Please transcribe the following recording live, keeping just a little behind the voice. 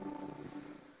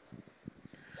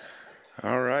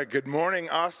All right, good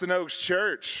morning, Austin Oaks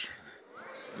Church.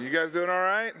 You guys doing all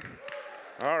right?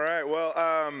 All right, well,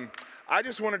 I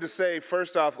just wanted to say,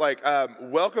 first off,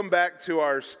 welcome back to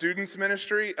our students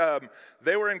ministry.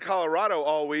 They were in Colorado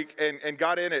all week and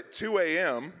got in at 2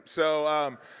 a.m.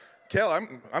 So, Kel,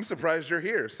 I'm surprised you're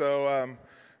here. So,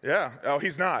 yeah. Oh,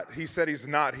 he's not. He said he's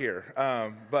not here.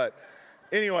 But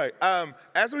anyway,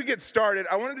 as we get started,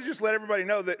 I wanted to just let everybody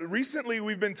know that recently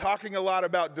we've been talking a lot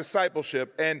about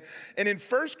discipleship. And in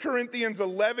 1 Corinthians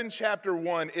 11, chapter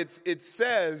 1, it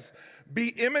says, "Be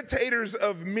imitators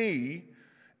of me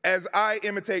as I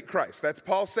imitate Christ." That's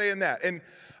Paul saying that. And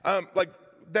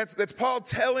that's Paul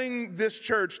telling this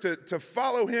church to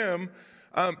follow him,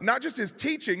 not just his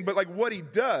teaching, but what he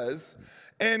does.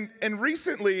 And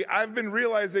recently I've been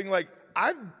realizing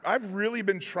I've really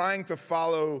been trying to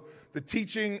follow the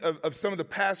teaching of some of the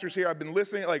pastors here. I've been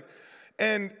listening,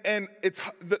 and it's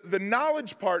the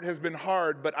knowledge part has been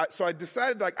hard, but so I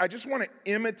decided I just want to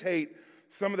imitate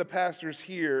some of the pastors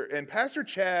here, and Pastor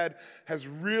Chad has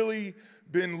really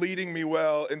been leading me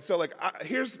well, and so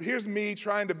here's me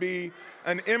trying to be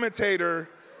an imitator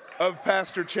of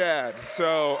Pastor Chad.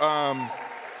 So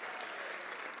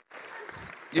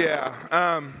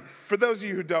for those of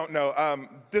you who don't know,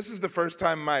 this is the first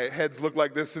time my head's looked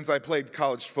like this since I played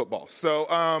college football, so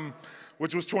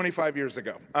which was 25 years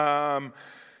ago.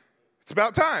 It's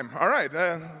about time. All right,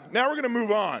 now we're going to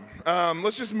move on.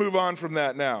 Let's just move on from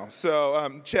that now.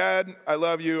 So, Chad, I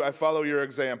love you. I follow your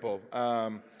example.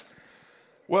 As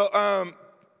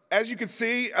you can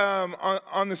see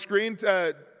on the screen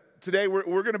today,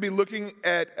 we're going to be looking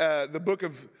at the book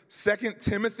of 2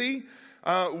 Timothy,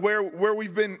 where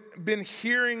we've been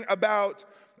hearing about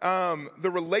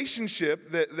the relationship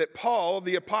that Paul,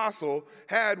 the apostle,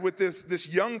 had with this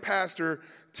young pastor,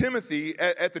 Timothy,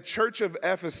 at the church of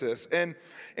Ephesus. And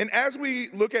as we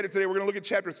look at it today, we're going to look at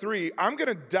chapter 3. I'm going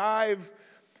to dive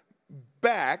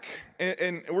back,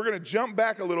 and we're going to jump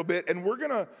back a little bit, and we're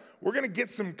going to get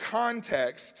some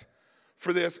context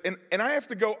for this. And I have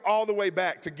to go all the way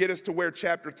back to get us to where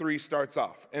chapter 3 starts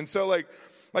off. And so,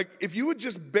 if you would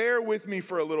just bear with me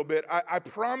for a little bit, I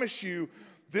promise you,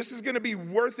 this is going to be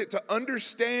worth it to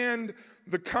understand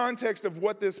the context of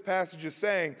what this passage is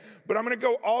saying. But I'm going to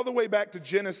go all the way back to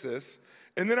Genesis,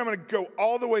 and then I'm going to go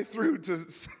all the way through to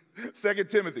 2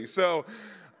 Timothy. So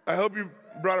I hope you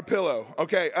brought a pillow.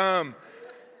 Okay. All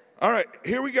right,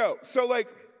 here we go. So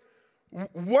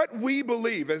what we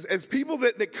believe as people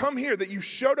that come here, that you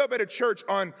showed up at a church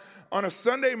on a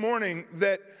Sunday morning,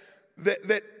 that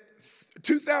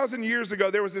 2,000 years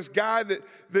ago, there was this guy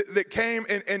that came,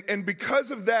 and because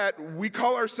of that, we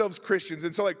call ourselves Christians.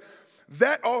 And so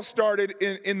that all started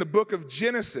in the book of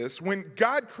Genesis, when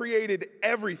God created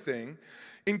everything,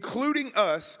 including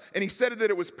us, and he said that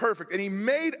it was perfect. And he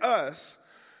made us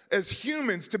as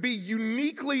humans to be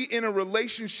uniquely in a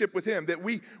relationship with him, that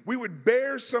we would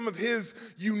bear some of his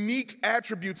unique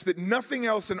attributes that nothing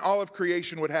else in all of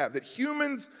creation would have, that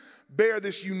humans bear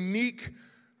this unique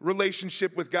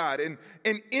relationship with God. And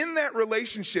in that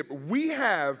relationship, we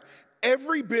have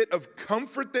every bit of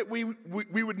comfort that we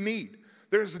would need.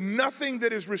 There's nothing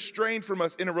that is restrained from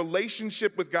us in a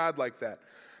relationship with God like that.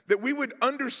 That we would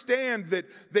understand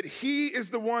that he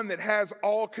is the one that has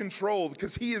all control,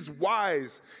 because he is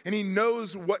wise and he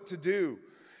knows what to do.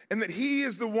 And that he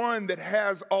is the one that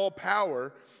has all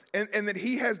power, and that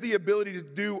he has the ability to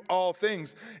do all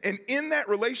things. And in that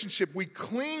relationship, we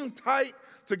cling tight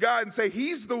to God and say,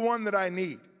 he's the one that I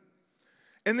need.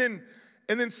 And then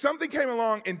something came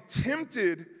along and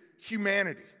tempted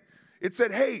humanity. It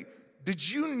said, hey, did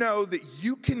you know that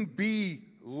you can be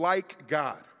like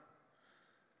God?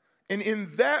 And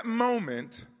in that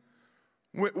moment,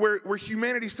 where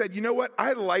humanity said, you know what,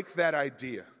 I like that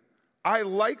idea. I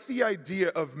like the idea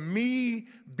of me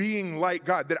being like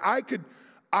God, that I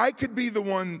could be the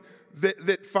one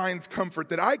that finds comfort,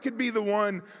 that I could be the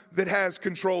one that has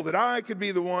control, that I could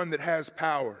be the one that has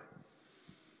power.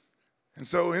 And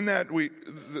so in that,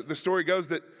 the story goes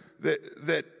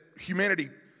that humanity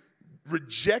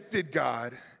rejected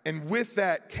God, and with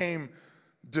that came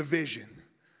division.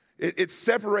 It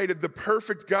separated the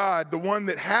perfect God, the one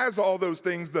that has all those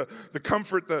things, the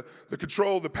comfort, the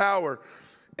control, the power,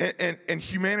 and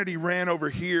humanity ran over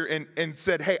here and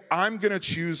said, hey, I'm going to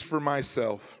choose for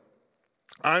myself.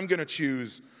 I'm going to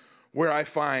choose where I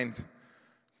find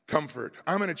comfort.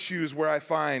 I'm going to choose where I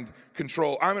find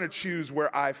control. I'm going to choose where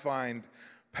I find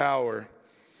power.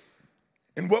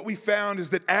 And what we found is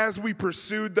that as we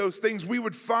pursued those things, we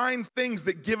would find things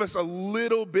that give us a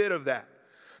little bit of that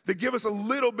give us a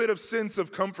little bit of sense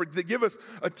of comfort, that give us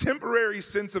a temporary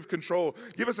sense of control,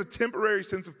 give us a temporary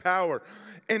sense of power.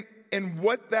 And and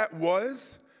what that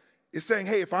was is saying,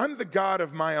 hey, if I'm the God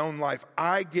of my own life,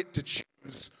 I get to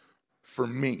choose for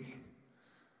me.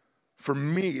 For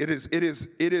me, it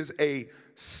is a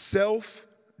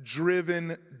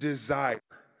self-driven desire.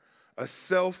 A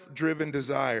self-driven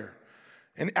desire.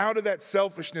 And out of that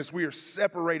selfishness, we are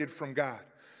separated from God.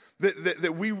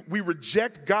 That we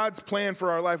reject God's plan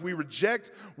for our life. We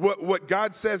reject what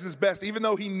God says is best. Even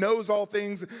though he knows all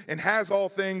things and has all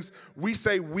things, we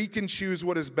say we can choose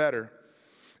what is better.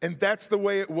 And that's the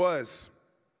way it was.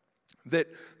 That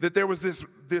there was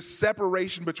this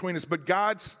separation between us, but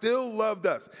God still loved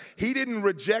us. He didn't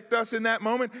reject us in that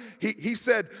moment. He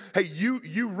said, hey,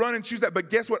 you run and choose that, but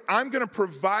guess what? I'm going to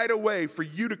provide a way for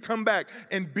you to come back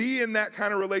and be in that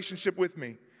kind of relationship with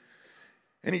me.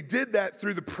 And he did that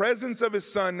through the presence of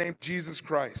his son named Jesus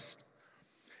Christ.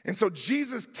 And so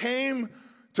Jesus came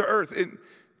to earth and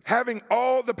having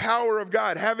all the power of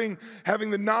God, having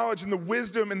the knowledge and the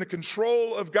wisdom and the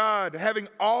control of God, having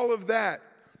all of that.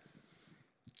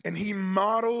 And he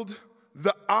modeled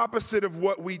the opposite of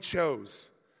what we chose.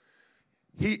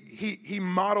 He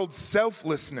modeled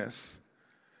selflessness,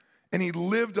 and he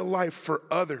lived a life for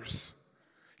others.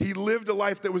 He lived a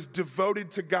life that was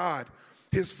devoted to God,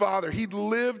 his Father. He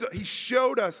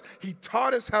showed us, he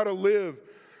taught us how to live,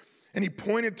 and he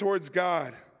pointed towards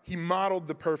God. He modeled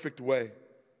the perfect way.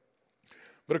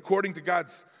 But according to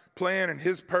God's plan and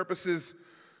his purposes,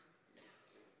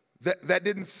 that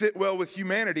didn't sit well with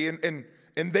humanity, and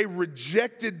they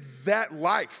rejected that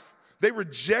life. They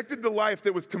rejected the life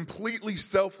that was completely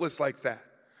selfless like that.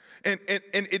 And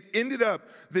it ended up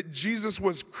that Jesus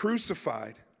was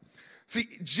crucified. See,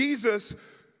 Jesus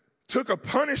took a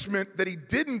punishment that he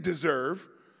didn't deserve,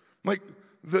 like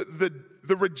the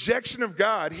rejection of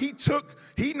God. He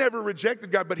never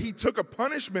rejected God, but he took a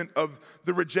punishment of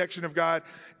the rejection of God.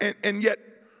 And yet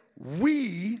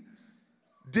we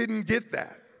didn't get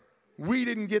that. We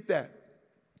didn't get that.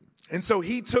 And so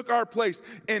he took our place,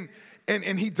 and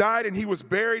he died, and he was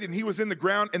buried, and he was in the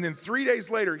ground, and then 3 days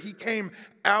later, he came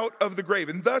out of the grave,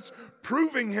 and thus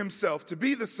proving himself to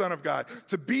be the Son of God,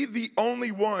 to be the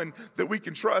only one that we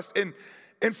can trust. And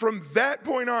from that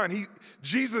point on,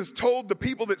 Jesus told the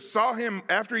people that saw him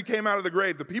after he came out of the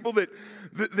grave, the people that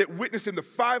witnessed him, the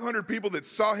 500 people that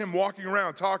saw him walking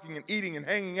around, talking and eating and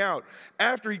hanging out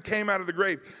after he came out of the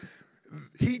grave,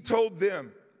 he told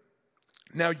them,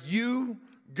 now you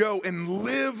go and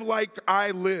live like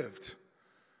I lived.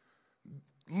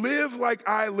 Live like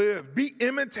I live. Be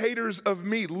imitators of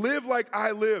me. Live like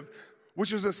I live,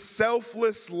 which is a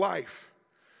selfless life.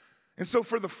 And so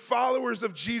for the followers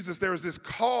of Jesus, there is this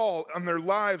call on their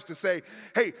lives to say,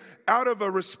 hey, out of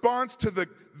a response to the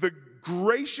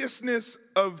graciousness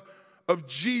of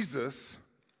Jesus,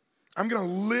 I'm going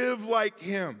to live like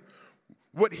him.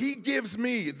 What he gives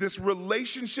me, this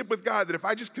relationship with God, that if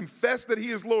I just confess that he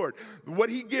is Lord, what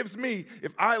he gives me,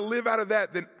 if I live out of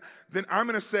that, then I'm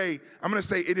going to say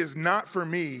it is not for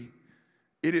me.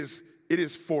 It is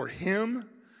for him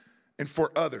and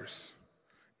for others.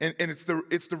 And it's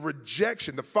the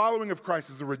rejection. The following of Christ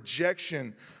is the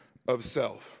rejection of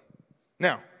self.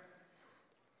 Now,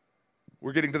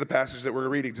 we're getting to the passage that we're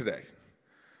reading today.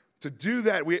 To do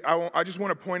that, I just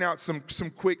want to point out some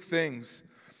quick things.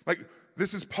 Like,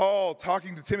 this is Paul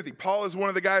talking to Timothy. Paul is one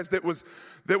of the guys that was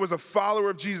a follower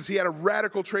of Jesus. He had a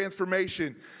radical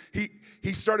transformation.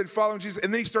 He started following Jesus,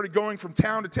 and then he started going from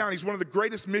town to town. He's one of the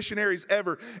greatest missionaries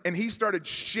ever, and he started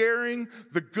sharing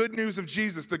the good news of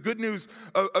Jesus, the good news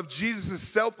of Jesus'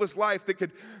 selfless life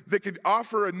that could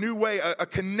offer a new way, a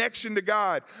connection to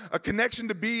God, a connection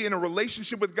to be in a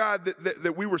relationship with God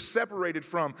that we were separated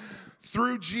from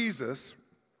through Jesus.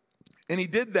 And he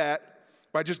did that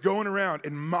by just going around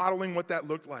and modeling what that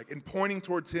looked like and pointing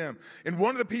towards him. And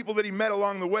one of the people that he met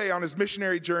along the way on his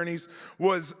missionary journeys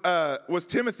was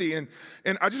Timothy. And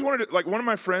I just wanted to, like, one of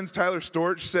my friends, Tyler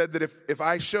Storch, said that if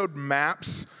I showed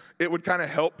maps, it would kind of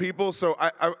help people. So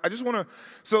I just want to,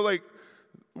 so like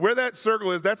where that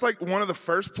circle is, that's like one of the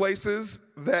first places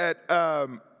that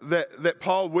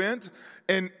Paul went.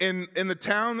 And in the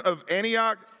town of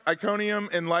Antioch, Iconium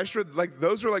and Lystra, like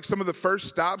those are like some of the first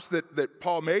stops that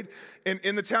Paul made. And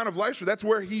in the town of Lystra, that's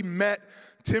where he met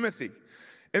Timothy.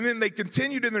 And then they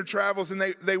continued in their travels, and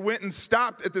they went and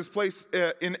stopped at this place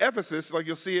in Ephesus, like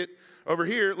you'll see it over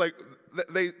here. Like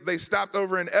they stopped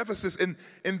over in Ephesus, and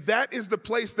that is the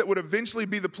place that would eventually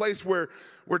be the place where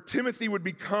Timothy would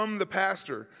become the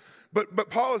pastor.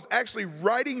 But Paul is actually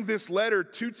writing this letter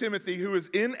to Timothy, who is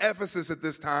in Ephesus at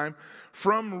this time,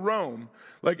 from Rome.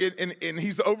 Like, and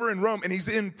he's over in Rome, and he's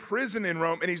in prison in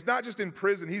Rome. And he's not just in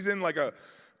prison, he's in like a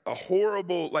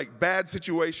horrible, like bad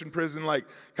situation prison, like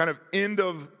kind of end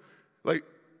of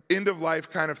end of life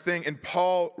kind of thing. And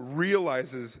Paul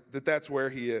realizes that that's where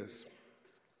he is.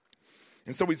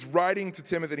 And so he's writing to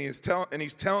Timothy, and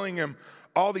he's telling him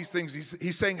all these things.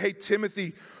 He's saying, hey,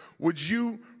 Timothy, would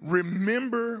you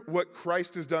remember what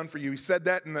Christ has done for you? He said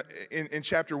that in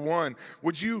chapter 1.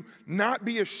 Would you not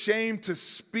be ashamed to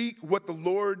speak what the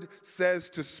Lord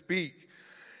says to speak?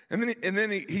 And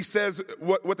then he says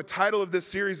what the title of this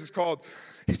series is called.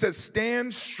 He says,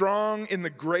 stand strong in the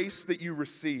grace that you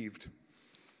received.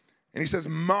 And he says,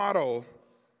 model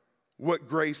what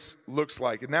grace looks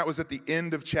like. And that was at the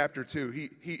end of chapter 2.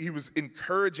 He was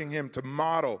encouraging him to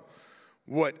model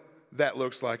what that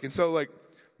looks like. And so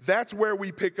that's where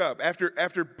we pick up.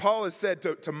 After Paul has said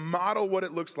to model what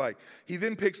it looks like, he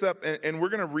then picks up, and we're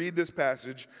going to read this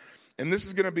passage. And this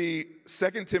is going to be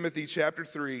 2 Timothy chapter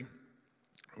 3,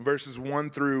 verses 1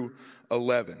 through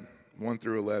 11. 1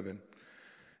 through 11.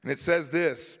 And it says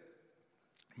this,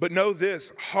 but know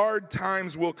this, hard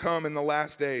times will come in the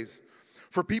last days.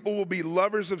 For people will be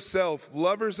lovers of self,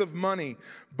 lovers of money,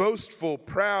 boastful,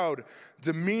 proud,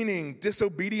 demeaning,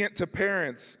 disobedient to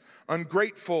parents,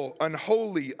 ungrateful,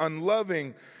 unholy,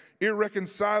 unloving,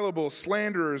 irreconcilable,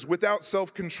 slanderers, without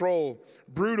self-control,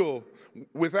 brutal,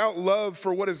 without love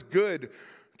for what is good,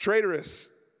 traitorous,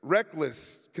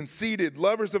 reckless, conceited,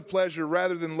 lovers of pleasure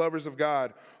rather than lovers of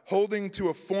God, holding to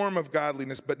a form of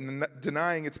godliness but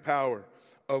denying its power.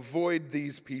 Avoid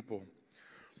these people.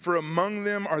 For among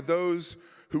them are those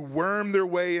who worm their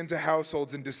way into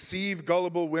households and deceive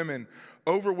gullible women,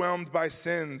 overwhelmed by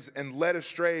sins and led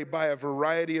astray by a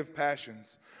variety of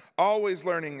passions, always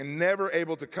learning and never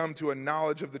able to come to a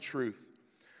knowledge of the truth.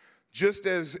 Just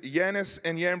as Jannes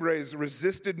and Jambres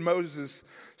resisted Moses,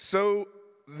 so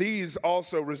these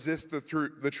also resist the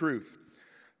truth.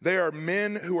 They are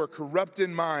men who are corrupt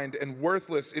in mind and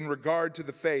worthless in regard to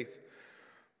the faith.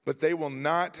 But they will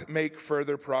not make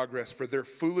further progress, for their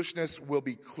foolishness will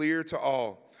be clear to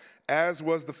all, as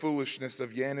was the foolishness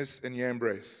of Jannes and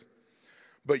Jambres.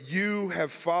 But you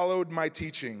have followed my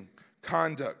teaching,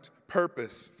 conduct,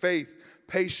 purpose, faith,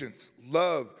 patience,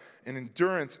 love, and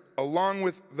endurance, along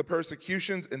with the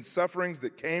persecutions and sufferings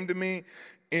that came to me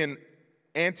in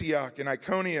Antioch and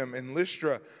Iconium and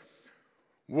Lystra.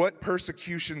 What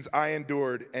persecutions I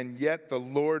endured, and yet the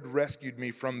Lord rescued me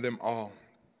from them all.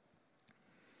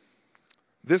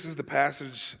 This is the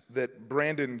passage that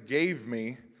Brandon gave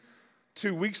me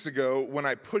 2 weeks ago when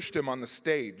I pushed him on the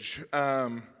stage.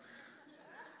 I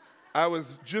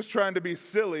was just trying to be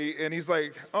silly, and he's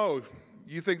like, oh,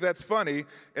 you think that's funny?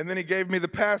 And then he gave me the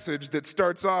passage that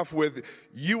starts off with,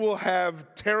 you will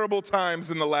have terrible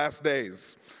times in the last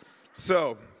days.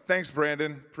 So, thanks,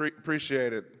 Brandon.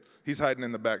 Appreciate it. He's hiding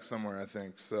in the back somewhere, I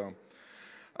think. So,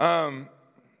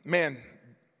 man,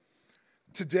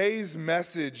 today's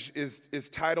message is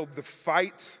titled, The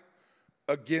Fight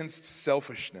Against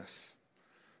Selfishness.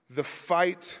 The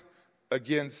Fight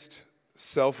Against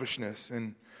Selfishness.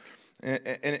 And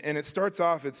it starts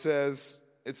off, it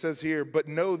says here, but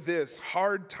know this,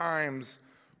 hard times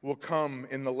will come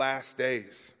in the last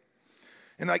days.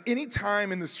 And any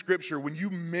time in the scripture, when you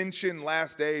mention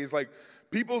last days,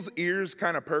 people's ears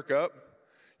kind of perk up.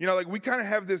 We kind of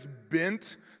have this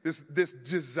bent, this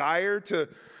desire to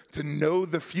know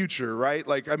the future, right?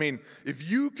 If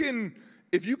you can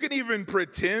even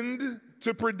pretend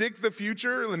to predict the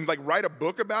future and write a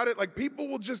book about it, people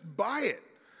will just buy it.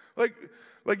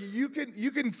 You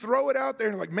can throw it out there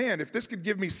and man, if this could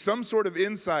give me some sort of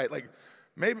insight,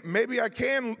 maybe I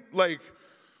can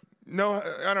no,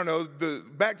 I don't know, the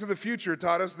Back to the Future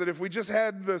taught us that if we just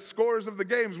had the scores of the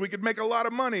games, we could make a lot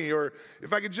of money. Or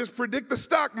if I could just predict the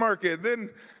stock market, then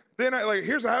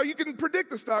here's how you can predict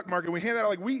the stock market. We hand that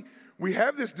out. We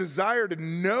have this desire to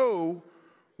know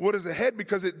what is ahead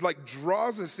because it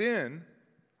draws us in.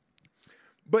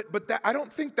 But that, I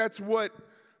don't think that's what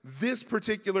this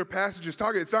particular passage is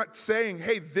talking. It's not saying,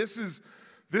 hey, this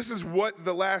is what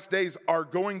the last days are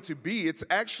going to be. It's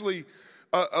actually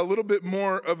a little bit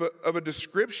more of a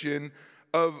description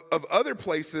of other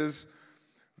places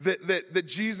that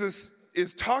Jesus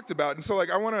is talked about. And so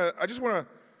I just want to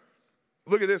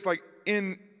look at this.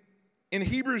 In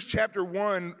Hebrews chapter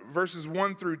 1, verses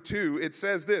 1 through 2, it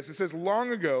says this. It says,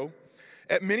 long ago,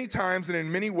 at many times and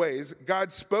in many ways,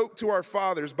 God spoke to our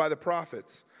fathers by the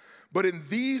prophets. But in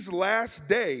these last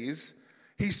days,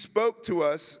 he spoke to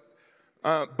us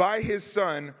by his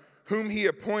Son, whom he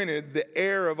appointed the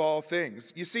heir of all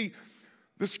things. You see,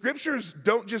 the scriptures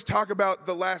don't just talk about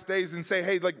the last days and say,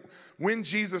 hey, when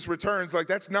Jesus returns,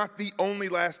 that's not the only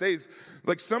last days.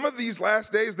 Some of these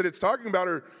last days that it's talking about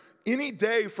are any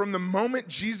day from the moment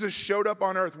Jesus showed up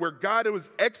on earth, where God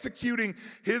was executing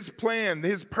his plan,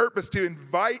 his purpose to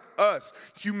invite us,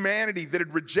 humanity that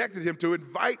had rejected him, to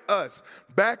invite us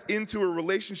back into a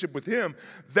relationship with him,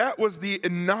 that was the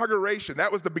inauguration.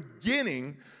 That was the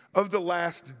beginning of the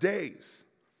last days.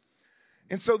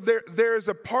 And so there is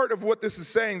a part of what this is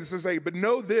saying. This is saying, but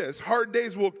know this, hard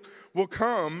days will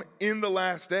come in the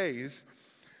last days.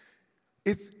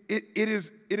 It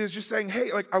is just saying,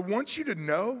 hey, like, I want you to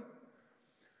know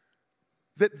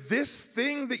that this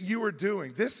thing that you are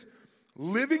doing, this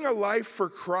living a life for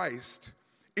Christ,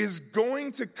 is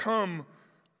going to come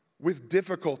with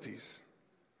difficulties.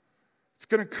 It's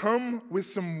going to come with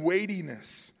some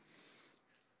weightiness.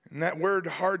 And that word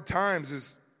hard times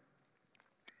is,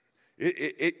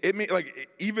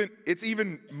 it's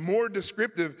even more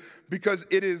descriptive, because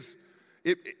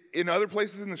in other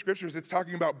places in the scriptures, it's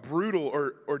talking about brutal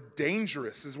or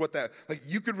dangerous is what that, like,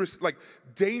 you could, like,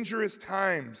 dangerous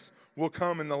times will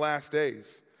come in the last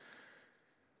days.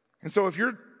 And so if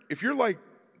you're like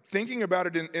thinking about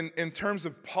it in terms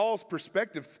of Paul's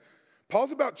perspective,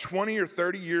 Paul's about 20 or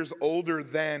 30 years older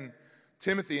than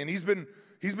Timothy, and he's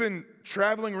been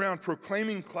traveling around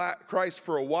proclaiming Christ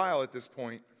for a while at this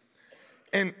point.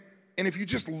 And if you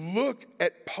just look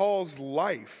at Paul's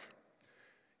life,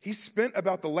 he spent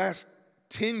about the last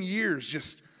 10 years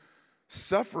just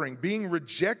suffering, being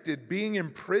rejected, being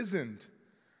imprisoned.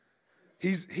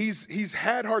 He's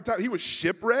had hard times. He was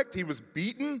shipwrecked. He was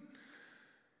beaten.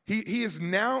 He is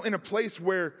now in a place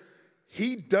where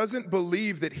he doesn't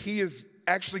believe that he is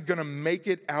actually going to make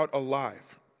it out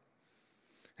alive.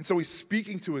 And so he's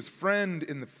speaking to his friend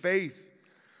in the faith,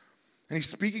 and he's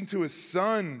speaking to his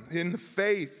son in the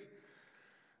faith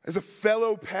as a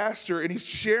fellow pastor, and he's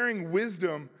sharing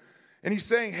wisdom, and he's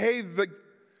saying, hey,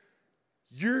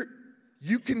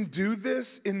 you can do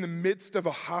this in the midst of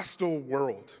a hostile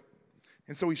world.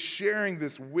 And so he's sharing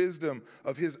this wisdom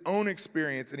of his own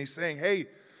experience, and he's saying, hey,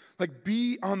 like,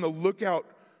 be on the lookout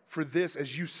for this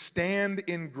as you stand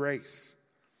in grace,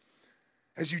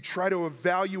 as you try to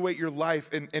evaluate your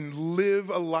life and live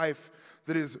a life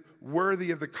that is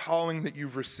worthy of the calling that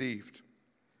you've received.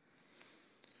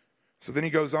 So then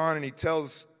he goes on and he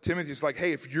tells Timothy, he's like,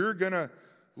 hey, if you're going to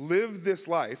live this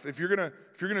life, if you're going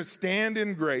to stand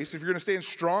in grace, if you're going to stand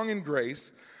strong in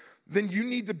grace, then you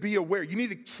need to be aware. You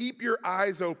need to keep your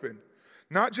eyes open,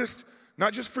 not just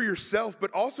for yourself,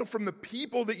 but also from the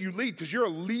people that you lead, because you're a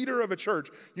leader of a church.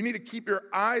 You need to keep your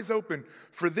eyes open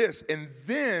for this. And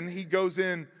then he goes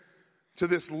in to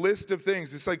this list of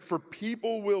things. It's like, for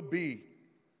people will be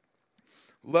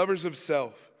lovers of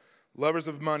self, lovers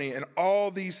of money, and all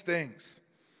these things.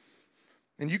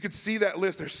 And you could see that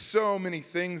list. There's so many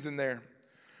things in there.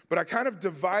 But I kind of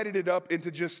divided it up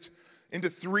into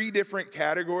three different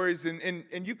categories,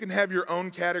 and you can have your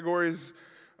own categories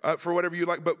for whatever you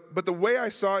like. But the way I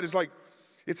saw it is like,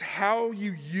 it's how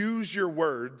you use your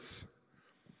words,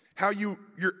 how your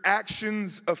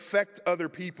actions affect other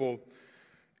people,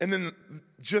 and then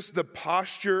just the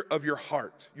posture of your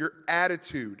heart, your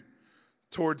attitude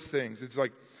towards things. It's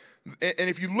like, and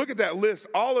if you look at that list,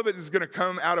 all of it is going to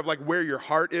come out of like where your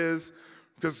heart is,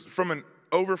 because from an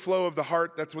overflow of the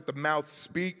heart, that's what the mouth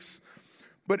speaks.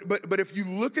 But if you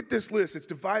look at this list, it's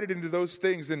divided into those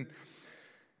things. And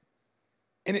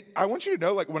I want you to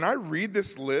know, like, when I read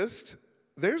this list,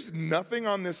 there's nothing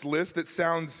on this list that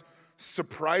sounds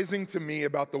surprising to me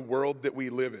about the world that we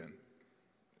live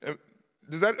in.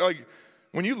 Does that, like,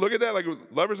 when you look at that, like,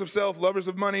 lovers of self, lovers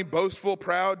of money, boastful,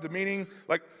 proud, demeaning,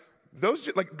 like, those,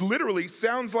 like, literally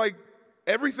sounds like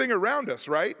everything around us,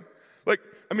 right? Like,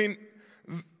 I mean,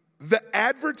 the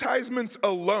advertisements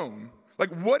alone, like,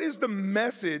 what is the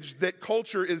message that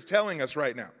culture is telling us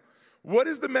right now? What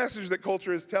is the message that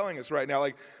culture is telling us right now?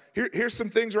 Like, here's some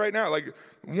things right now. Like,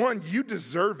 one, you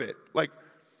deserve it. Like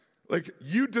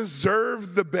you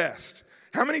deserve the best.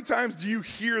 How many times do you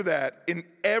hear that in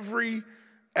every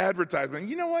advertisement?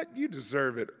 You know what? You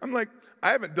deserve it. I'm like, I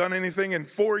haven't done anything in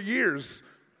 4 years.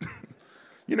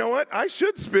 You know what? I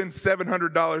should spend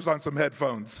 $700 on some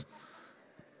headphones.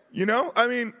 You know? I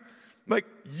mean, like,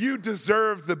 you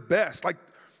deserve the best. Like,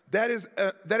 that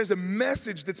is a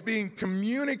message that's being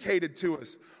communicated to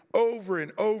us over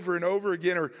and over and over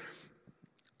again. Or,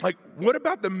 like, what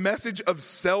about the message of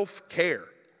self-care,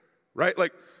 right?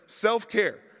 Like,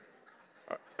 self-care,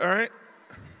 all right?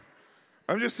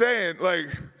 I'm just saying, like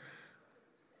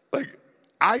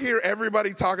I hear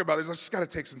everybody talk about this. I just got to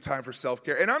take some time for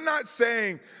self-care. And I'm not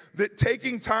saying that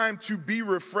taking time to be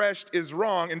refreshed is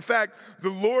wrong. In fact,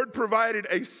 the Lord provided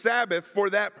a Sabbath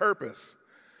for that purpose.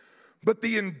 But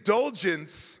the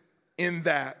indulgence in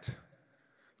that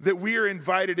we are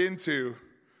invited into,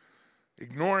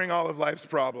 ignoring all of life's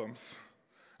problems.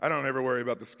 I don't ever worry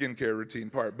about the skincare routine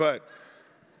part, but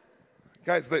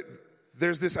guys,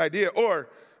 there's this idea, or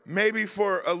maybe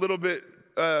for a little bit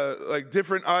like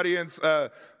different audience,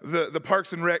 the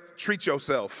Parks and Rec, treat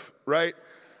yourself, right?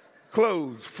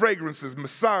 Clothes, fragrances,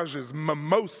 massages,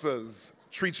 mimosas,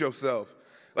 treat yourself.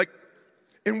 Like,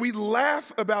 and we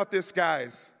laugh about this,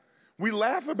 guys. We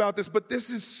laugh about this, but this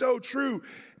is so true.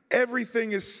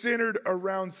 Everything is centered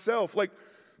around self. Like,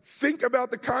 think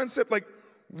about the concept. Like,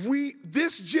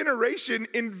 this generation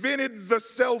invented the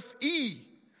selfie.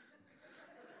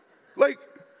 Like,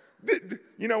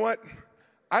 you know what?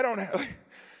 I don't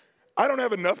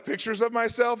have enough pictures of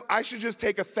myself. I should just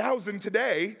take 1,000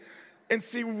 today and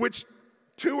see which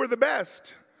 2 are the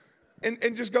best and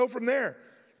just go from there.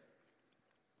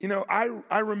 You know,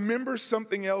 I remember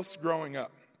something else growing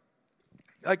up.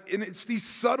 Like, and it's these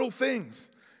subtle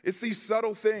things. It's these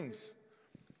subtle things.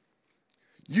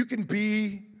 You can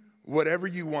be whatever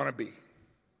you want to be.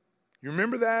 You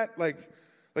remember that? Like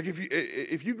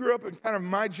if you grew up in kind of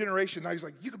my generation, I was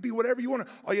like, you could be whatever you want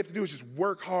to. All you have to do is just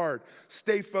work hard,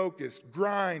 stay focused,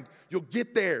 grind. You'll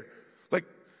get there. Like,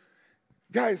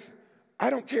 guys, I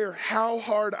don't care how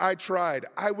hard I tried.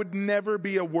 I would never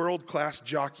be a world-class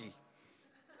jockey.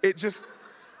 It just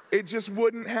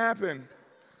wouldn't happen.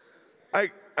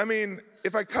 I mean,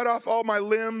 if I cut off all my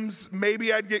limbs,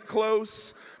 maybe I'd get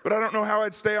close, but I don't know how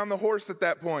I'd stay on the horse at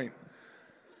that point.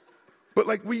 But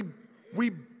like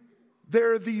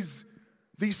there are these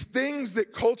things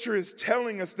that culture is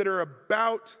telling us that are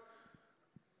about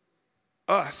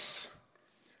us,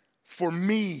 for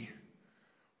me,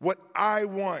 what I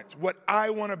want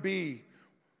to be,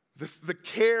 the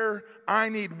care I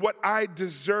need, what I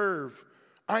deserve.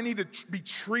 I need to be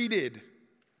treated.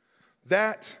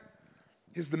 That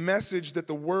is the message that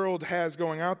the world has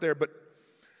going out there. But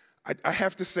I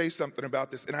have to say something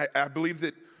about this, and I believe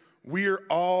that we're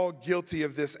all guilty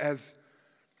of this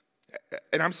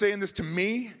and I'm saying this to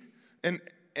me and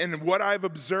what I've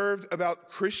observed about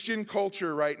Christian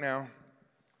culture right now,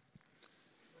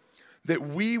 that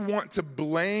we want to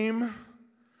blame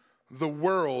the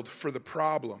world for the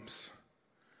problems,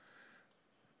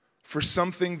 for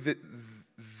something that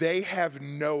they have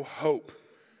no hope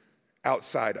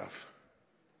outside of.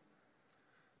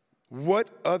 What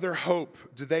other hope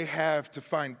do they have to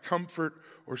find comfort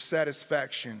or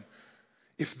satisfaction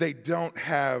if they don't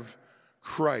have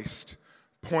Christ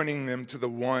pointing them to the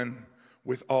one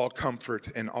with all comfort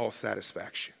and all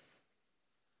satisfaction?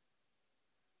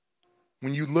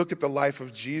 When you look at the life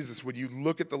of Jesus, when you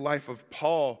look at the life of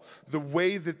Paul, the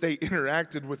way that they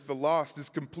interacted with the lost is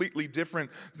completely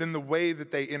different than the way that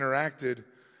they interacted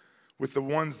with the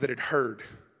ones that had heard,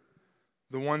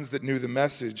 the ones that knew the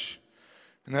message.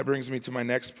 And that brings me to my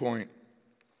next point.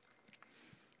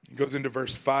 It goes into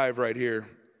verse 5 right here.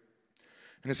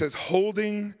 And it says,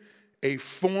 holding a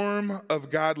form of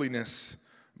godliness,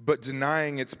 but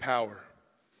denying its power.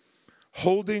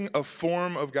 Holding a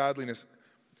form of godliness.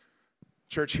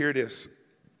 Church, here it is.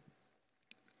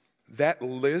 That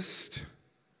list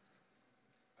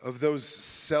of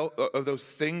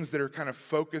those things that are kind of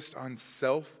focused on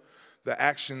self, the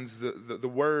actions,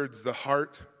 the words, the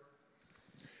heart,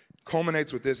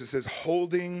 culminates with this. It says,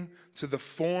 holding to the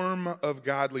form of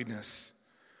godliness,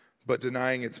 but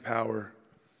denying its power.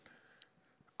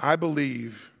 I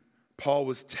believe Paul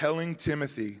was telling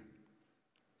Timothy,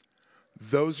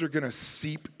 those are going to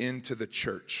seep into the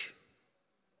church.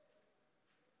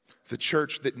 The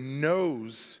church that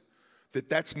knows that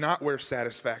that's not where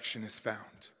satisfaction is found.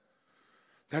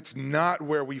 That's not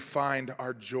where we find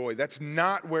our joy. That's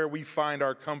not where we find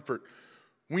our comfort.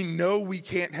 We know we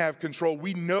can't have control.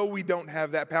 We know we don't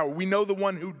have that power. We know the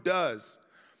one who does.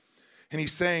 And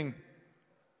he's saying,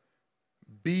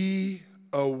 be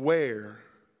aware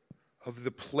of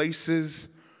the places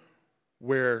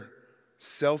where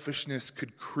selfishness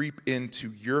could creep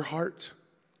into your heart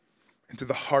and to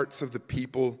the hearts of the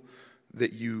people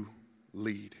that you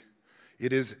lead.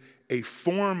 It is a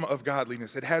form of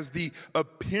godliness. It has the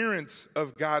appearance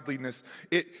of godliness.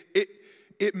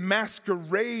 It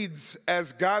masquerades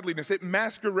as godliness. It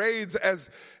masquerades as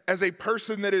a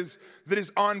person that is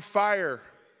on fire.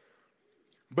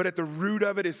 But at the root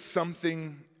of it is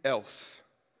something else.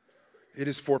 It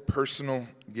is for personal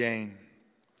gain.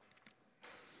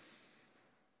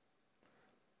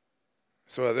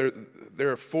 So there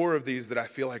are 4 of these that I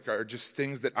feel like are just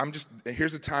things that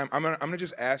here's a time, I'm gonna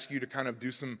just ask you to kind of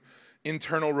do some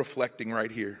internal reflecting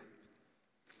right here.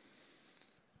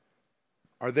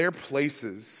 Are there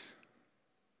places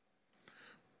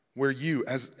where you,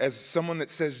 as someone that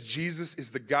says Jesus is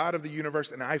the God of the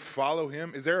universe and I follow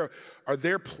him, are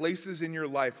there places in your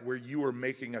life where you are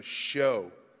making a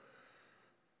show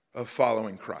of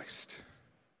following Christ?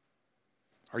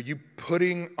 Are you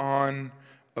putting on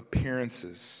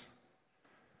appearances?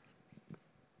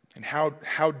 And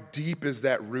how deep is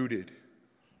that rooted?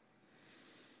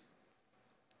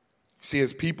 See,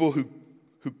 as people who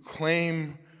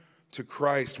claim to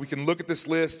Christ, we can look at this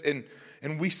list and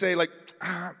we say, like,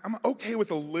 I'm okay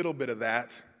with a little bit of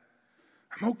that.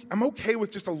 I'm okay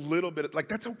with just a little bit. Like,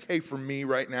 that's okay for me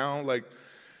right now. Like,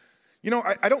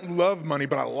 I don't love money,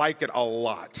 but I like it a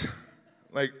lot.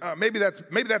 Like, maybe that's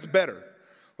better.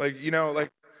 Like,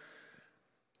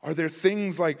 are there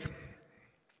things like,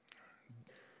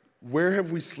 where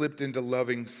have we slipped into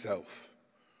loving self?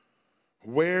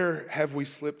 Where have we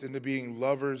slipped into being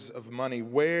lovers of money?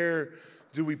 Where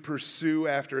do we pursue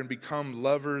after and become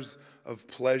lovers of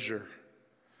pleasure?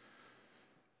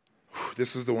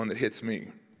 This is the one that hits me.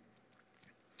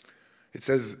 It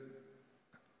says,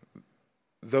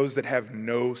 those that have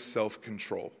no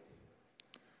self-control.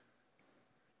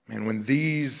 Man, when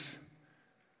these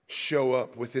show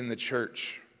up within the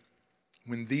church,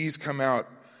 when these come out,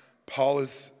 Paul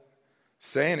is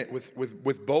saying it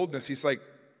with boldness. He's like,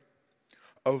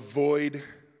 avoid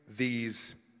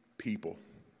these people.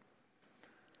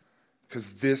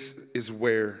 Because this is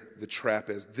where the trap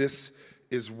is. This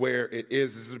is where it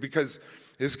is. This is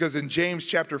because in James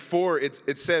chapter 4,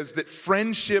 it says that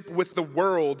friendship with the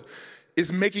world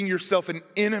is making yourself an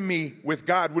enemy with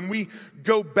God. When we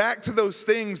go back to those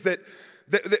things that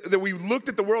we looked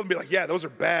at the world and be like, yeah, those are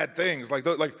bad things. Like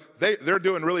they're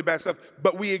doing really bad stuff.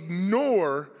 But we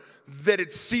ignore that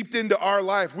it's seeped into our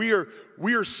life. We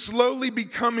are slowly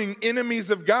becoming enemies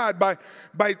of God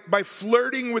by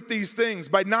flirting with these things,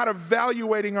 by not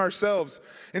evaluating ourselves.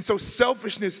 And so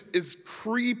selfishness is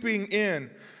creeping in.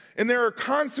 And there are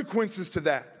consequences to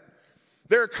that.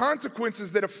 There are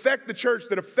consequences that affect the church,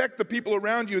 that affect the people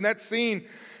around you. And that's seen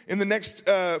in the next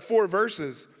 4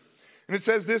 verses. And it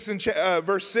says this in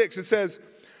verse 6. It says,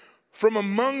 from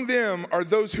among them are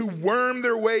those who worm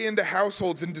their way into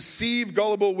households and deceive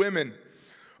gullible women,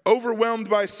 overwhelmed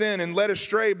by sin and led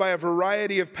astray by a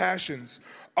variety of passions,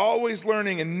 always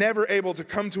learning and never able to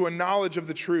come to a knowledge of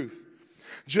the truth.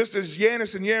 Just as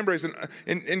Jannes and Jambres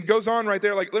and goes on right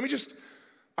there. Like, let me just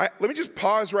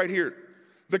pause right here.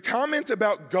 The comment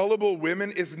about gullible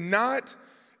women is not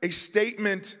a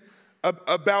statement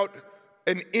about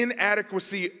an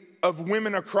inadequacy of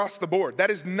women across the board.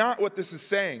 That is not what this is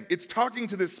saying. It's talking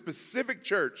to this specific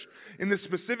church in this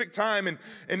specific time. And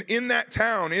in that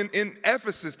town, in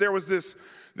Ephesus, there was this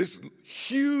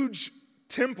huge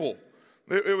temple.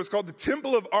 It was called the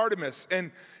Temple of Artemis.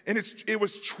 And it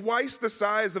was twice the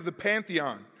size of the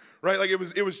Pantheon, right? Like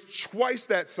it was twice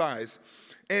that size.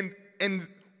 And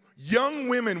young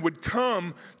women would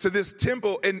come to this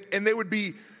temple and they would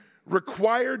be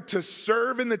required to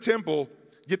serve in the temple,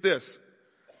 get this,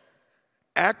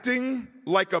 acting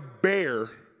like a bear,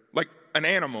 like an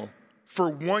animal, for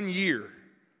 1 year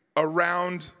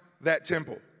around that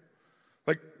temple.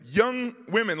 Like young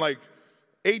women, like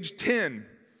age 10,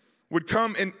 would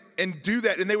come and do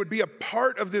that, and they would be a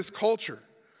part of this culture.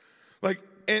 Like,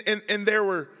 and there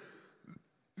were,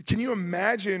 can you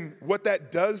imagine what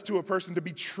that does to a person to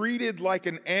be treated like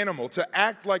an animal, to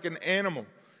act like an animal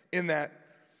in that?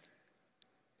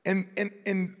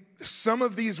 And some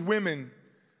of these women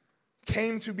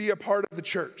came to be a part of the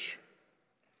church.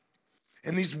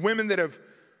 And these women that have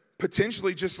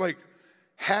potentially just like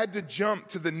had to jump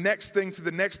to the next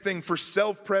thing for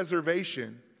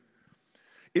self-preservation.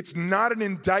 It's not an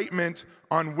indictment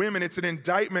on women. It's an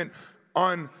indictment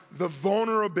on the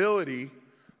vulnerability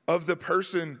of the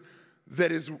person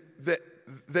that is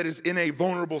in a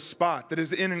vulnerable spot, that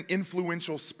is in an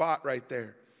influential spot right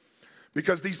there.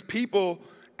 Because these people,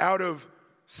 out of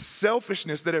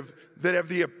selfishness, that have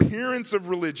the appearance of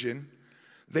religion,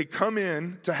 they come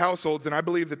in to households, and I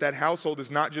believe that household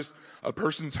is not just a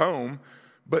person's home,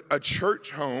 but a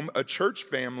church home, a church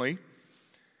family,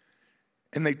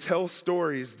 and they tell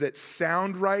stories that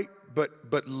sound right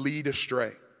but lead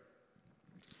astray.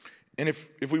 And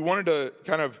if we wanted to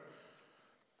kind of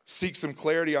seek some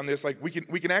clarity on this, like we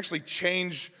can actually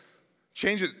change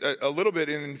it a little bit.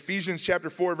 In Ephesians chapter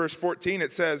 4, verse 14,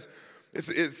 it says,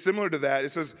 it's similar to that. It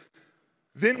says,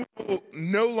 then we will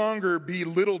no longer be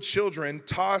little children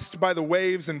tossed by the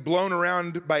waves and blown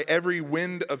around by every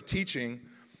wind of teaching,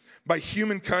 by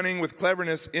human cunning with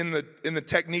cleverness in the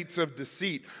techniques of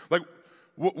deceit. Like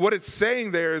what it's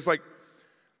saying there is like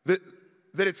that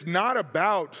it's not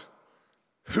about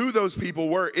who those people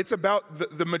were. It's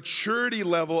about the maturity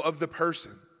level of the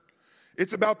person.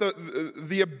 It's about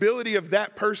the ability of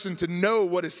that person to know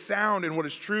what is sound and what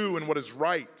is true and what is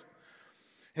right.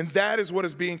 And that is what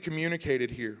is being communicated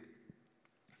here.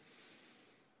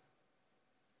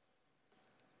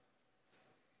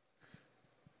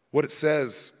 What it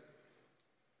says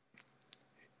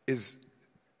is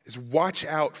watch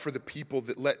out for the people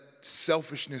that let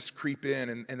selfishness creep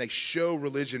in and they show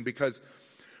religion, because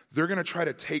they're going to try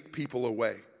to take people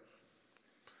away.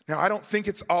 Now, I don't think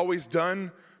it's always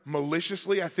done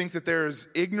maliciously. I think that there's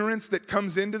ignorance that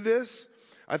comes into this.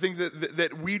 I think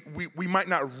that we might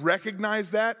not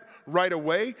recognize that right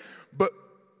away, but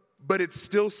it's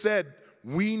still said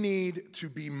we need to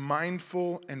be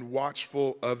mindful and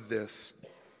watchful of this.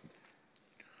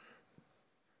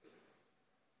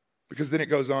 Because then it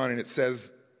goes on and it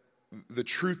says the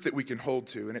truth that we can hold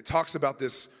to. And it talks about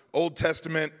this Old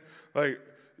Testament, like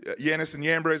Jannes and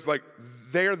Jambres, like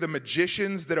they're the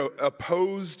magicians that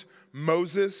opposed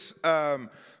Moses,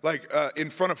 in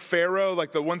front of Pharaoh,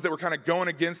 like the ones that were kind of going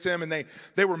against him. And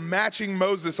they were matching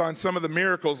Moses on some of the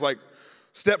miracles, like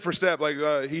step for step. Like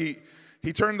he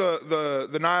turned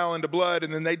the Nile into blood,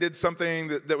 and then they did something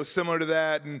that was similar to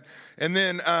that. And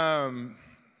then,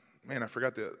 I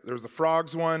forgot there was the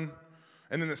frogs one,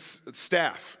 and then the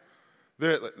staff.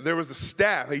 There was the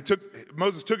staff.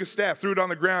 Moses took his staff, threw it on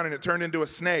the ground, and it turned into a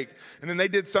snake. And then they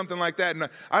did something like that. And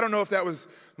I don't know if that was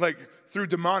like through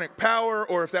demonic power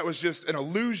or if that was just an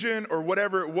illusion or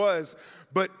whatever it was.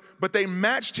 But they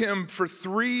matched him for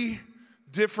 3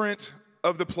 different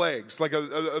of the plagues, like of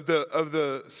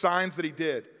the signs that he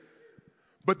did.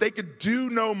 But they could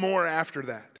do no more after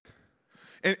that.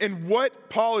 And what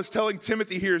Paul is telling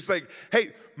Timothy here is like, hey,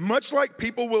 much like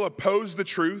people will oppose the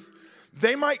truth,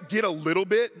 they might get a little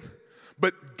bit,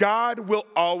 but God will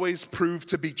always prove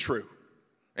to be true.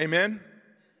 Amen?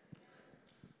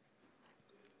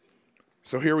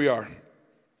 So here we are.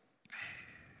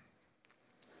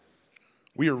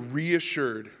 We are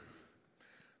reassured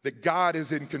that God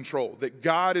is in control, that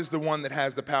God is the one that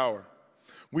has the power.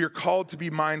 We are called to be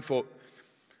mindful.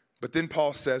 But then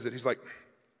Paul says it. He's like,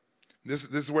 this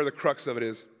is where the crux of it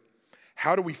is.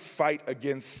 How do we fight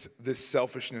against this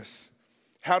selfishness?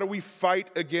 How do we fight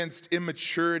against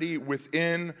immaturity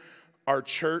within our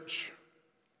church?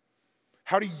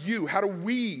 How do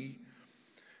we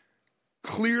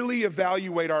clearly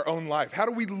evaluate our own life? How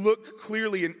do we look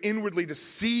clearly and inwardly to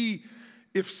see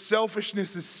if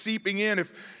selfishness is seeping in?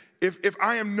 If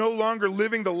I am no longer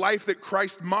living the life that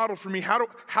Christ modeled for me,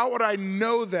 how would I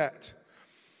know that?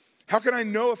 How can I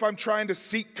know if I'm trying to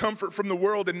seek comfort from the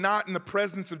world and not in the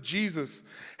presence of Jesus?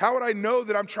 How would I know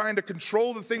that I'm trying to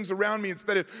control the things around me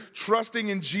instead of trusting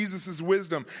in Jesus'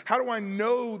 wisdom? How do I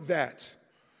know that?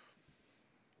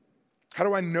 How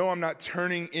do I know I'm not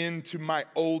turning into my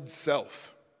old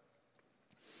self?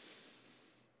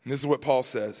 And this is what Paul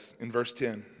says in verse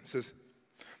 10. He says,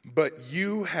 "But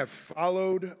you have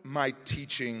followed my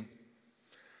teaching."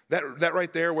 That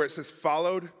right there where it says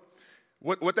followed,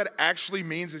 what that actually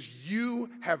means is you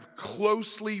have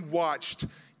closely watched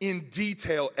in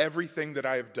detail everything that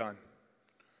I have done.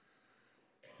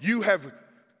 You have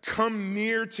come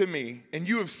near to me and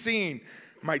you have seen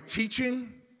my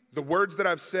teaching, the words that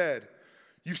I've said.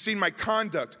 You've seen my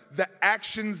conduct, the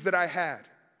actions that I had.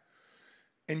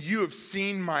 And you have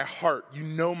seen my heart. You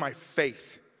know my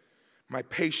faith, my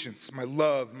patience, my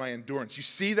love, my endurance. You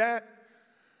see that?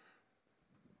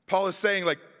 Paul is saying,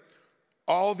 like,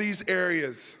 all these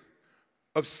areas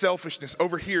of selfishness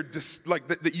over here, like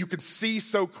that you can see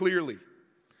so clearly.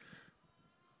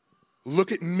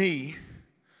 Look at me,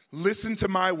 listen to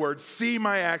my words, see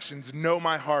my actions, know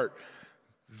my heart.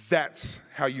 That's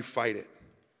how you fight it.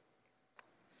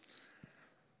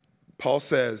 Paul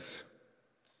says,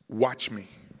 watch me.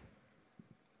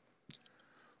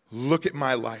 Look at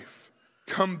my life.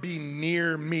 Come be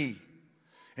near me.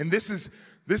 And this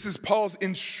is Paul's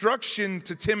instruction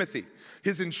to Timothy,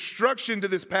 his instruction to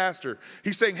this pastor.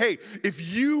 He's saying, hey,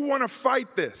 if you want to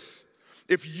fight this,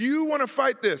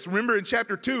 remember in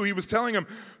chapter 2, he was telling him,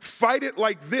 fight it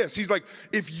like this. He's like,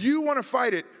 if you want to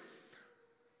fight it,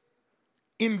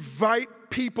 invite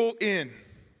people in.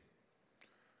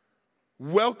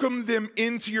 Welcome them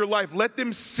into your life. Let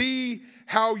them see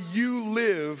how you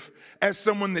live as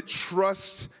someone that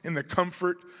trusts in the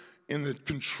comfort, in the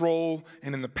control,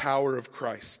 and in the power of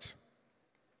Christ.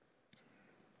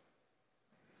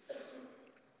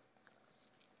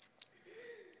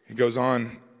 He goes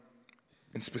on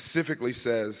and specifically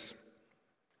says,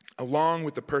 along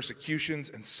with the persecutions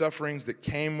and sufferings that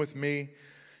came with me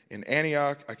in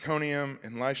Antioch, Iconium,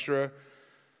 and Lystra,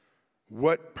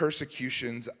 what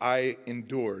persecutions I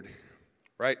endured,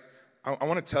 right? I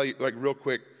want to tell you, like, real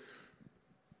quick,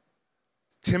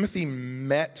 Timothy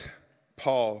met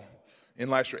Paul in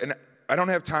Lystra. And I don't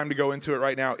have time to go into it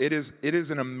right now. It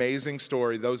is an amazing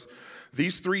story.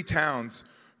 These three towns,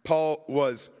 Paul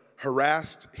was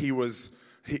harassed, he was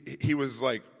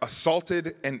like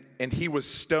assaulted, and he was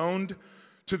stoned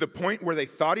to the point where they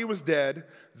thought he was dead.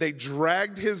 They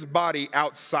dragged his body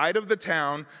outside of the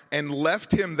town and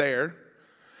left him there.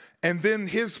 And then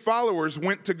his followers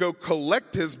went to go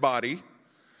collect his body,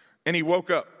 and he woke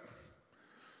up.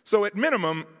 So at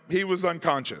minimum, he was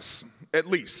unconscious, at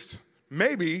least.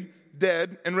 Maybe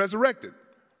dead and resurrected.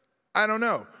 I don't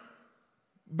know.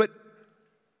 But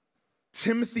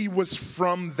Timothy was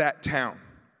from that town.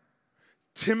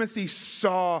 Timothy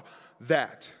saw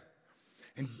that.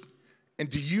 And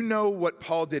do you know what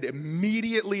Paul did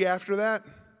immediately after that?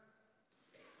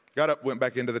 Got up, went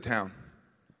back into the town.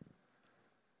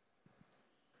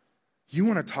 You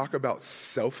want to talk about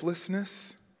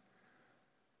selflessness?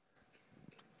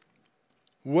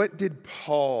 What did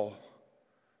Paul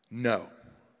know?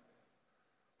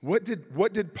 What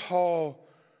did Paul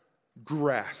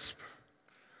grasp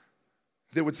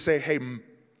that would say, hey,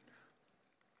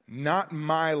 not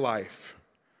my life,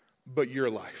 but your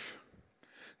life?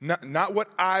 Not what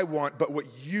I want, but what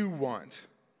you want.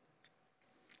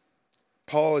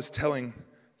 Paul is telling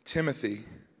Timothy,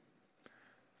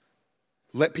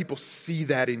 let people see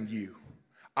that in you.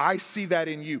 I see that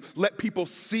in you. Let people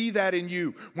see that in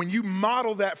you. When you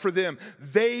model that for them,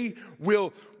 they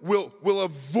will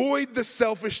avoid the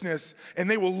selfishness and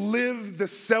they will live the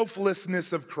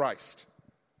selflessness of Christ.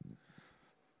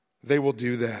 They will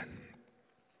do that.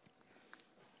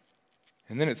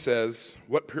 And then it says,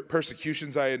 what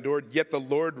persecutions I endured, yet the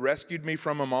Lord rescued me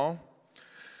from them all.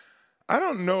 I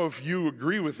don't know if you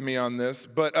agree with me on this,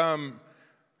 but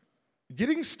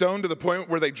getting stoned to the point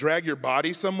where they drag your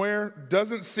body somewhere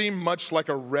doesn't seem much like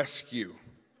a rescue,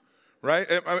 right?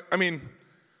 I mean,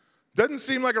 doesn't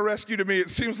seem like a rescue to me. It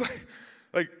seems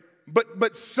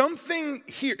but something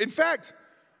here. In fact,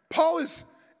 Paul is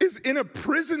in a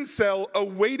prison cell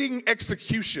awaiting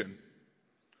execution.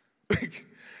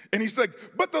 And he's like,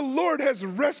 but the Lord has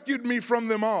rescued me from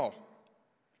them all.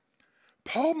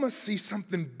 Paul must see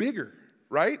something bigger,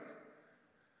 right?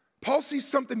 Paul sees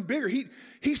something bigger.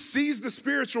 He sees the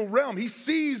spiritual realm. He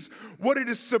sees what it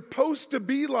is supposed to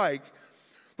be like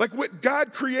what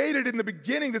God created in the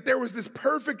beginning, that there was this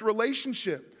perfect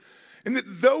relationship. And that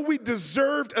though we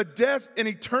deserved a death and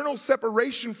eternal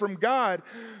separation from God,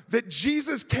 that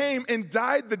Jesus came and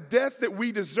died the death that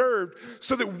we deserved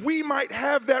so that we might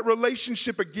have that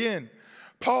relationship again.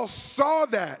 Paul saw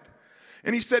that.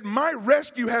 And he said, my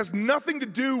rescue has nothing to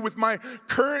do with my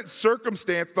current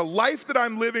circumstance, the life that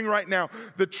I'm living right now,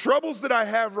 the troubles that I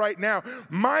have right now.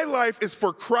 My life is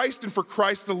for Christ and for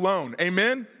Christ alone.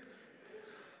 Amen?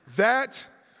 That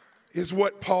is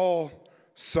what Paul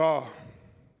saw.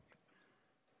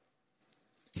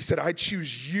 He said, I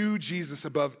choose you, Jesus,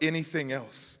 above anything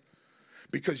else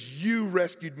because you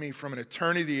rescued me from an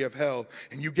eternity of hell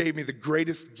and you gave me the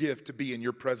greatest gift to be in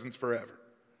your presence forever.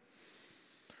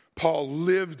 Paul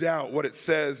lived out what it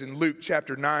says in Luke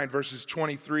chapter 9, verses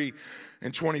 23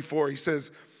 and 24. He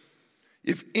says,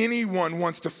 if anyone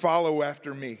wants to follow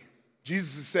after me,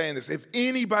 Jesus is saying this, if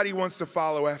anybody wants to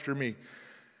follow after me,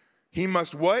 he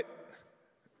must what?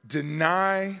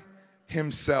 Deny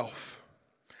himself.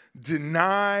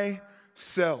 Deny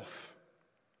self.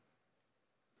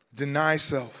 Deny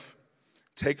self.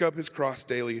 Take up his cross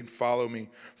daily and follow me.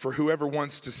 For whoever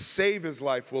wants to save his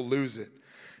life will lose it.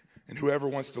 And whoever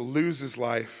wants to lose his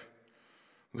life,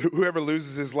 whoever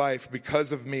loses his life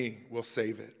because of me will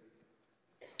save it.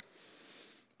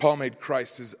 Paul made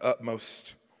Christ his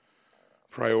utmost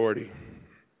priority.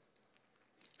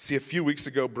 See, a few weeks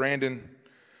ago, Brandon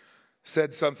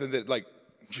said something that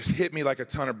just hit me like a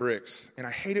ton of bricks. And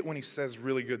I hate it when he says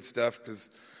really good stuff because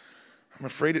I'm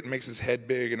afraid it makes his head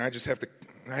big and I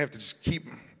have to just keep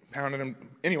pounding him.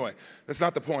 Anyway, that's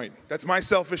not the point. That's my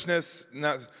selfishness.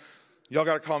 Y'all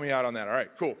got to call me out on that. All right,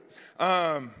 cool.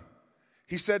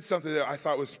 He said something that I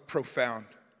thought was profound.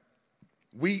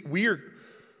 We are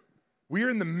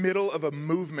in the middle of a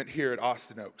movement here at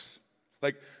Austin Oaks.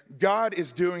 God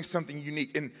is doing something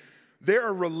unique. And there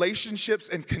are relationships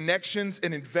and connections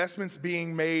and investments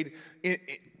being made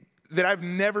that I've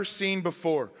never seen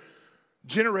before.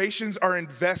 Generations are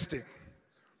investing.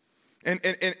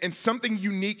 And something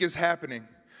unique is happening.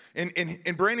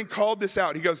 And Brandon called this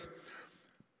out. He goes,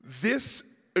 this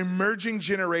emerging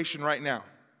generation right now,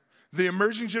 the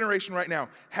emerging generation right now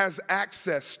has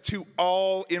access to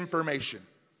all information.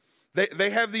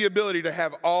 They have the ability to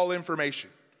have all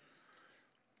information.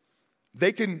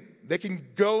 They can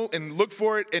go and look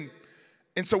for it,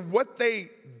 And so what they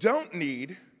don't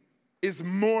need is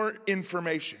more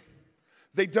information.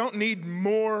 They don't need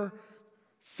more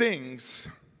things.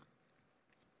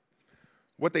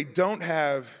 What they don't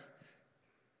have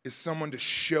is someone to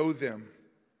show them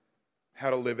how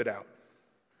to live it out.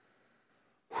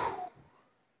 Whew.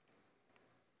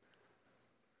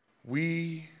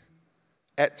 We,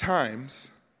 at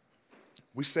times,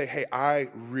 we say, hey, I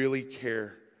really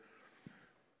care,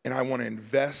 and I want to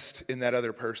invest in that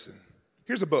other person.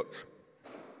 Here's a book.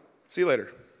 See you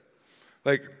later.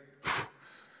 Like, whew,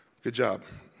 good job.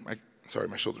 Sorry,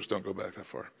 my shoulders don't go back that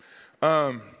far.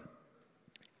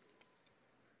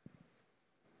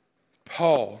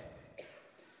 Paul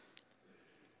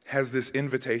has this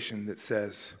invitation that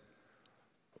says,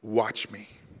 watch me.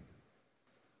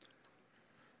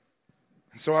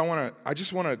 And so I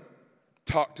just want to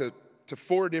talk to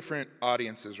 4 different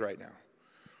audiences right now.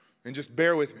 And just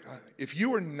bear with me. If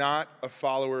you are not a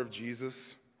follower of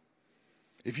Jesus,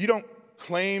 if you don't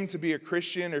claim to be a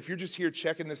Christian, or if you're just here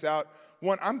checking this out,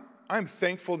 one, I'm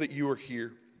thankful that you are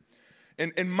here.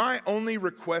 And my only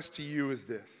request to you is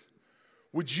this.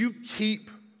 Would you keep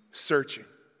searching?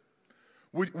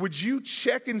 Would you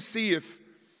check and see if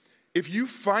you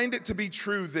find it to be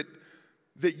true that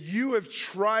you have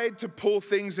tried to pull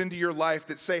things into your life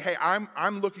that say, hey,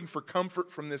 I'm looking for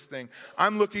comfort from this thing.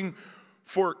 I'm looking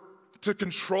to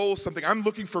control something. I'm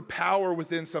looking for power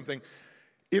within something.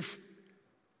 If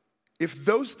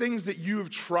those things that you have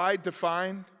tried to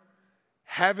find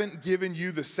haven't given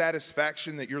you the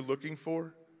satisfaction that you're looking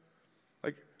for,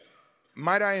 like,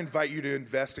 might I invite you to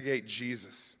investigate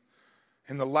Jesus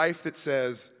and the life that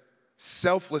says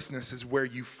selflessness is where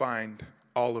you find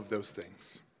all of those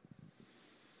things.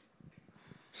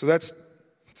 So that's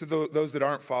to those that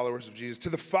aren't followers of Jesus. To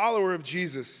the follower of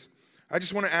Jesus, I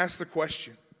just want to ask the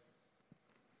question,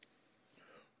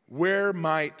 where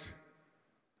might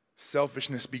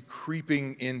selfishness be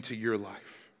creeping into your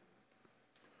life?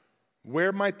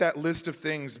 Where might that list of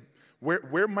things,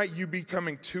 where might you be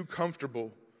becoming too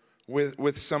comfortable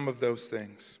with some of those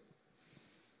things?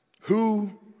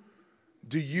 Who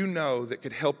do you know that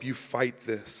could help you fight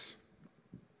this?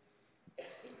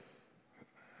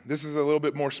 This is a little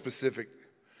bit more specific.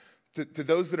 To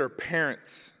those that are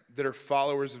parents, that are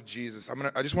followers of Jesus,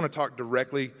 I just want to talk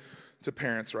directly to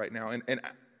parents right now.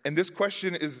 And this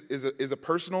question is a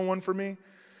personal one for me,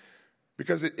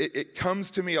 because it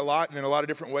comes to me a lot and in a lot of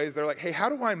different ways. They're like, hey, how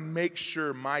do I make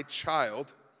sure my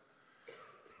child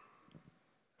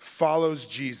follows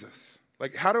Jesus?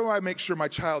 Like, how do I make sure my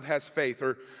child has faith?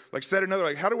 Or, like, said another,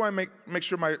 like, how do I make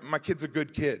sure my kid's a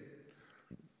good kid?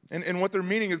 And what they're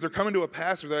meaning is they're coming to a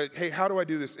pastor. They're like, hey, how do I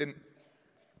do this? And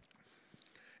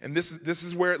this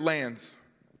is where it lands.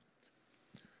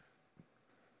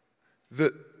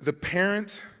 The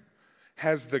parent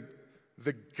has the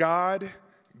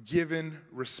God-given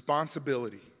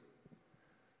responsibility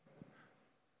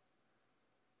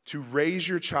to raise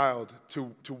your child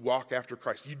to walk after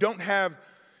Christ. You don't have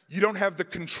the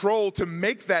control to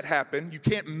make that happen. You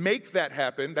can't make that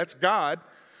happen. That's God.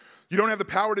 You don't have the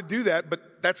power to do that,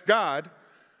 but that's God.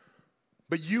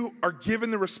 But you are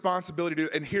given the responsibility to do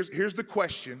it. And here's the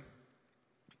question.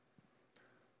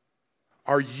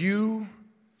 Are you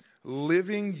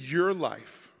living your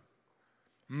life,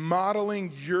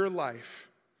 modeling your life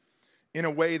in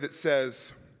a way that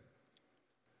says,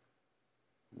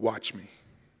 watch me?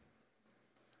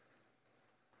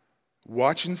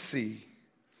 Watch and see.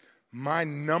 My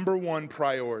number one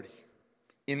priority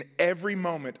in every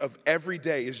moment of every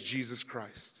day is Jesus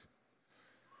Christ.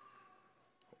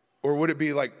 Or would it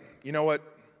be like, you know what,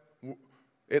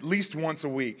 at least once a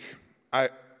week,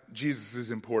 Jesus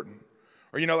is important.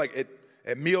 Or, you know, like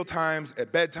at meal times,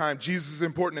 at bedtime, Jesus is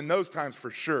important in those times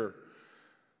for sure.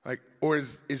 Like, or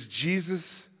is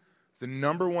Jesus the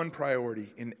number one priority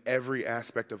in every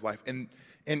aspect of life? And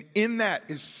in that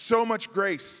is so much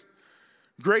grace.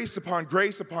 Grace upon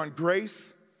grace upon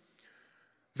grace,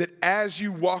 that as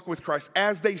you walk with Christ,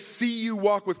 as they see you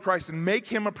walk with Christ and make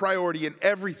him a priority in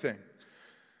everything,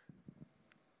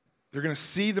 they're going to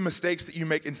see the mistakes that you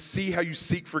make and see how you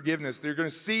seek forgiveness. They're going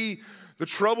to see the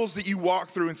troubles that you walk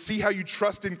through and see how you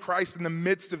trust in Christ in the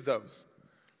midst of those.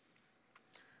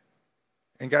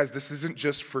 And guys, this isn't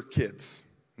just for kids.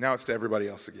 Now it's to everybody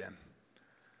else again.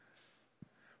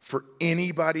 For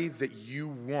anybody that you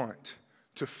want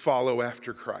to follow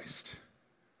after Christ.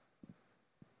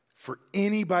 For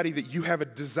anybody that you have a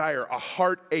desire, a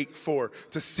heartache for,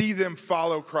 to see them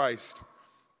follow Christ.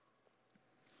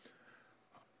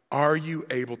 Are you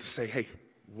able to say, hey,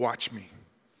 watch me.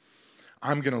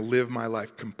 I'm going to live my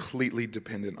life completely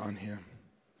dependent on him.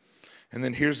 And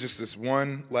then here's just this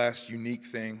one last unique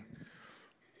thing.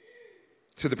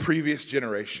 to the previous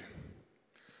generation,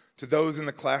 to those in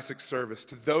the classic service,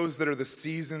 to those that are the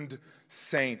seasoned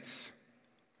saints,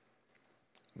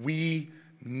 we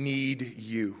need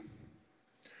you.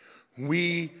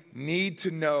 We need to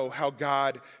know how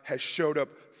God has showed up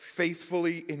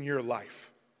faithfully in your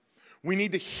life. We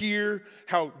need to hear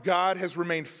how God has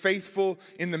remained faithful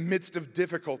in the midst of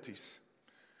difficulties.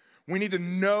 We need to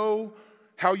know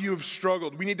how you have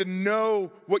struggled. We need to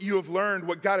know what you have learned,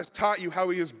 what God has taught you, how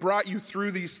he has brought you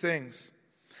through these things.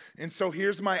 And so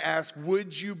here's my ask.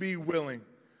 Would you be willing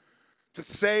to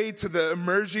say to the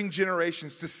emerging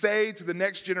generations, to say to the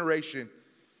next generation,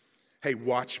 hey,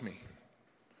 watch me.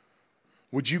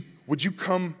 Would you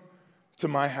come to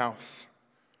my house?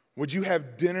 Would you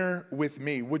have dinner with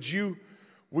me? Would you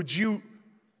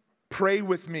pray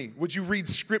with me? Would you read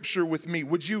scripture with me?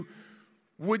 Would you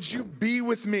be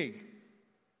with me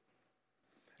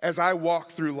as I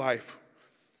walk through life?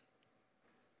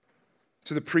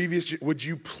 To the previous, would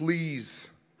you please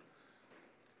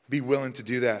be willing to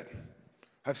do that?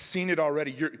 I've seen it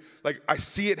already. I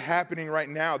see it happening right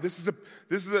now. This is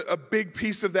a big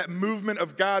piece of that movement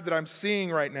of God that I'm seeing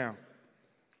right now.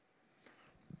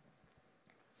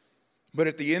 But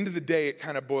at the end of the day, it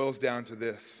kind of boils down to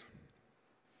this.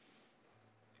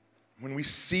 When we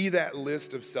see that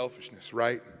list of selfishness,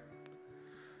 right?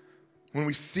 When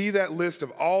we see that list of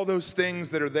all those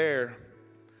things that are there,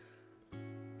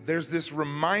 there's this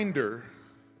reminder,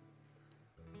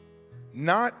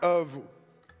 not of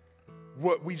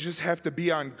what we just have to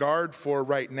be on guard for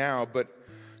right now, but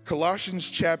Colossians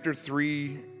chapter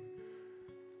 3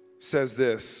 says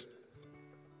this.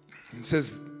 It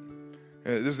says,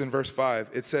 this is in verse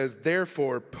 5. It says,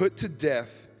 therefore, put to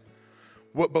death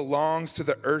what belongs to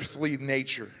the earthly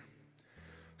nature: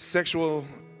 sexual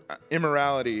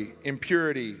immorality,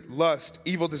 impurity, lust,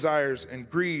 evil desires, and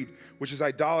greed, which is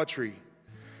idolatry.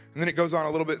 And then it goes on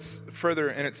a little bit further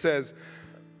and it says,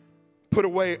 put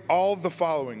away all the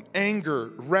following: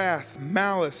 anger, wrath,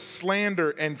 malice, slander,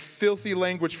 and filthy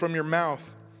language from your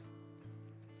mouth.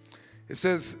 It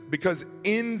says, because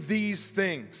in these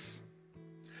things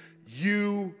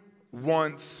you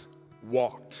once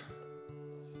walked.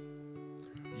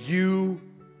 You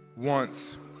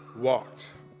once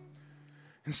walked.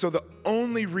 And so the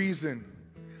only reason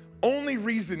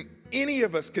any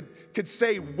of us could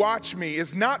say, watch me,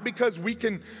 is not because we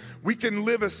can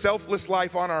live a selfless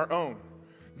life on our own.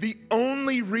 The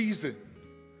only reason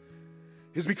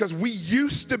is because we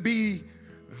used to be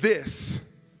this,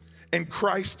 and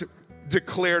Christ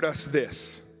declared us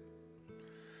this.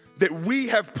 That we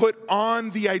have put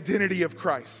on the identity of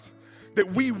Christ.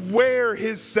 That we wear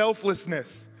his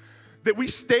selflessness. That we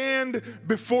stand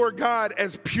before God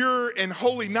as pure and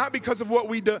holy, not because of what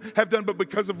we have done, but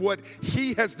because of what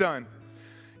he has done.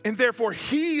 And therefore,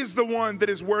 he is the one that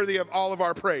is worthy of all of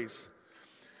our praise.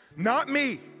 Not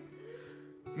me.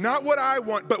 Not what I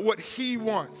want, but what he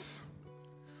wants.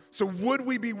 So would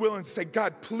we be willing to say,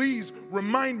 God, please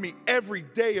remind me every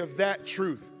day of that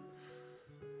truth,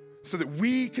 so that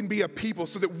we can be a people,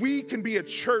 so that we can be a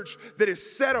church that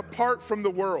is set apart from the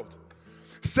world.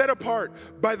 Set apart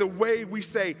by the way we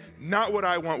say, not what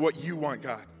I want, what you want,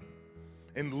 God.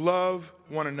 And love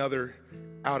one another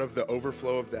out of the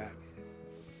overflow of that.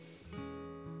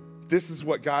 This is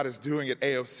what God is doing at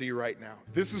AOC right now.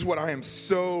 This is what I am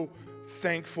so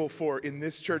thankful for in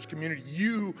this church community.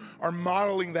 You are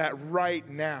modeling that right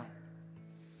now.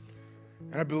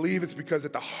 And I believe it's because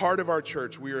at the heart of our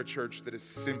church, we are a church that is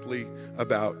simply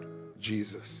about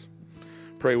Jesus.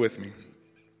 Pray with me.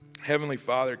 Heavenly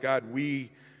Father, God,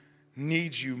 we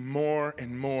need you more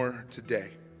and more today.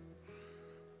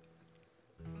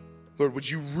 Lord, would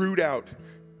you root out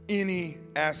any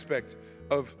aspect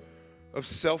of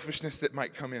selfishness that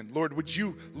might come in? Lord, would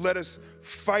you let us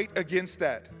fight against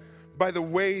that by the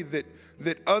way that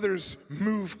others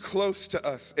move close to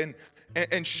us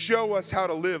and show us how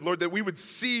to live. Lord, that we would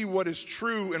see what is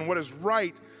true and what is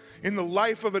right in the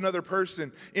life of another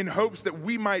person in hopes that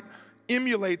we might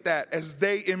emulate that as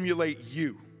they emulate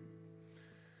you.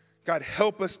 God,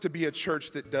 help us to be a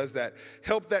church that does that.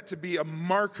 Help that to be a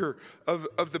marker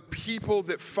of the people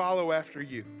that follow after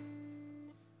you.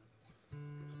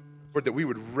 Lord, that we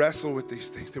would wrestle with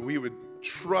these things, that we would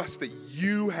trust that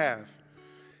you have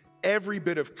every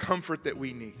bit of comfort that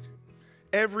we need,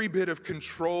 every bit of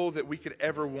control that we could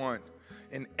ever want,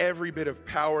 and every bit of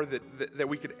power that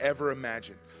we could ever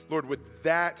imagine. Lord, would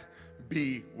that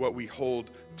be what we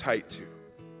hold tight to?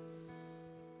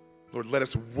 Lord, let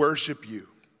us worship you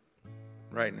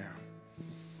right now.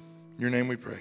 In your name we pray.